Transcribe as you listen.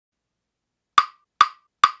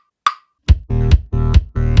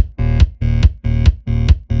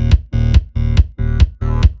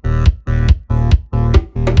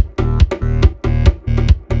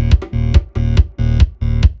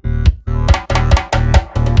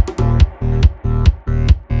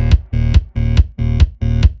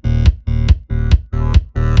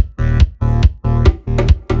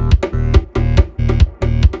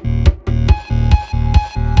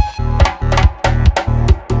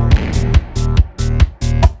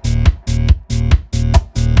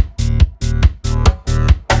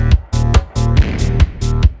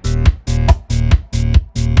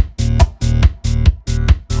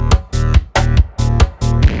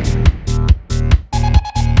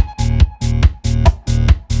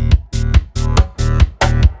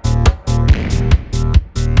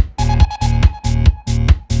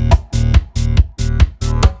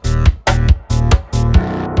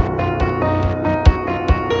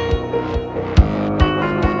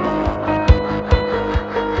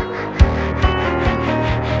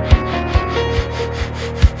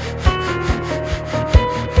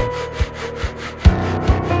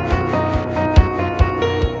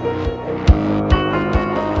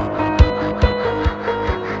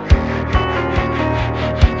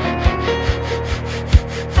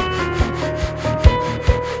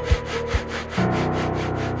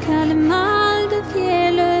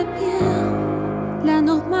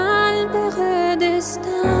normal vers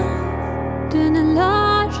destin,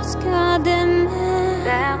 donnent jusqu'à demain,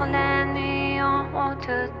 vers le néant,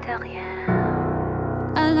 tout, rien,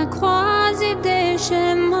 à la croisée des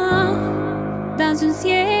chemins, dans un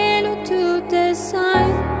ciel où tout est sain,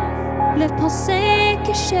 les pensées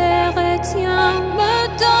que je retiens me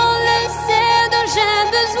donnent le ciel dont j'ai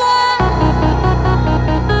besoin.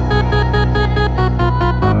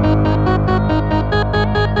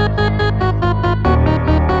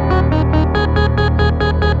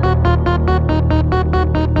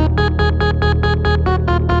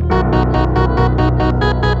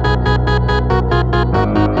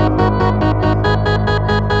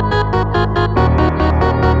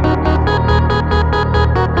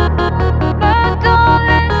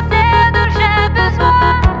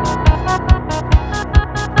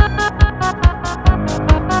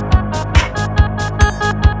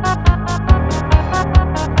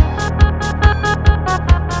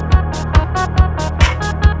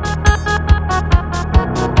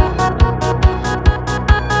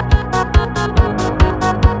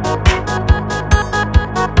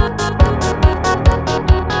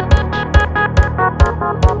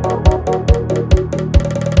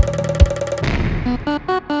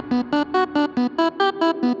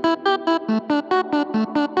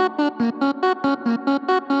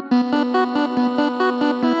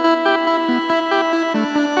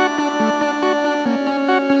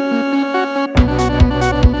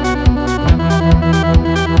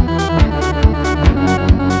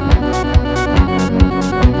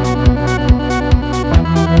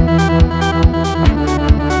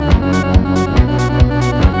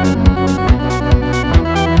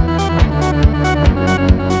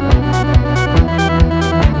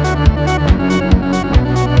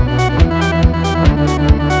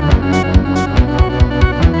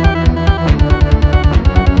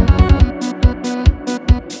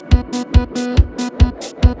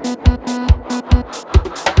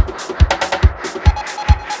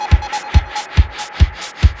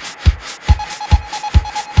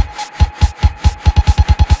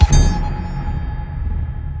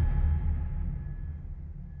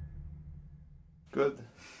 Good.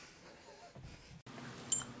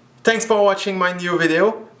 Thanks for watching my new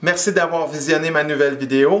video. Merci d'avoir visionné ma nouvelle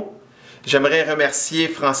vidéo. J'aimerais remercier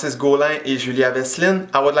Francis Gaulin et Julia Westlin.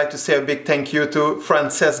 I would like to say a big thank you to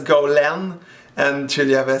Francis Gaulin and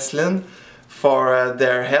Julia Westlin for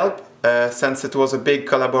their help since it was a big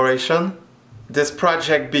collaboration. This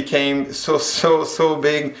project became so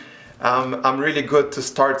big. I'm really good to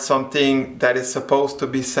start something that is supposed to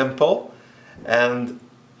be simple, and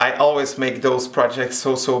I always make those projects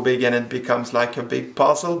so big and it becomes like a big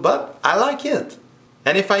puzzle, but I like it.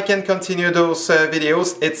 And if I can continue those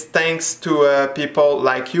videos, it's thanks to people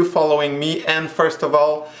like you following me, and first of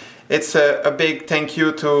all, it's a big thank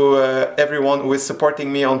you to everyone who is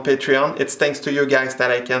supporting me on Patreon. It's thanks to you guys that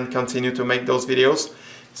I can continue to make those videos.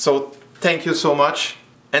 So thank you so much.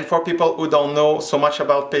 And for people who don't know so much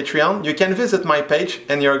about Patreon, you can visit my page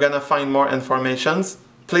and you're gonna find more informations.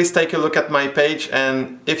 Please take a look at my page,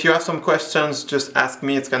 and if you have some questions, just ask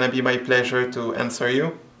me. It's gonna be my pleasure to answer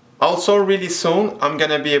you. Also, really soon, I'm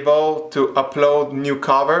gonna be able to upload new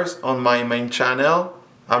covers on my main channel.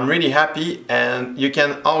 I'm really happy, and you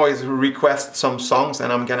can always request some songs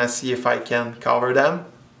and I'm gonna see if I can cover them.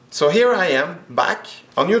 So here I am, back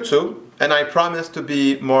on YouTube, and I promise to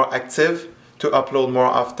be more active, to upload more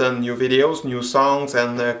often new videos, new songs,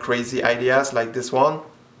 and crazy ideas like this one.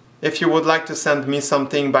 If you would like to send me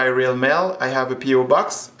something by real mail, I have a PO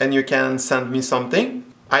box and you can send me something.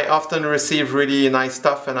 I often receive really nice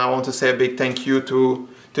stuff, and I want to say a big thank you to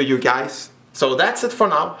you guys. So that's it for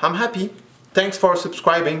now. I'm happy. Thanks for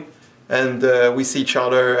subscribing, and we see each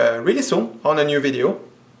other really soon on a new video.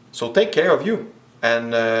 So take care of you,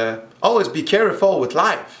 and always be careful with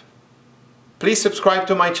life. Please subscribe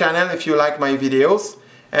to my channel if you like my videos,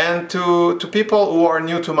 and to people who are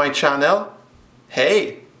new to my channel,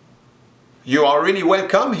 hey! You are really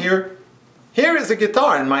welcome here. Here is a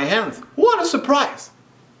guitar in my hand. What a surprise.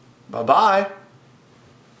 Bye-bye.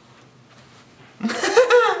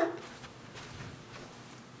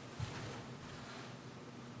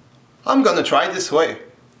 I'm gonna try this way.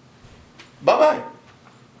 Bye-bye.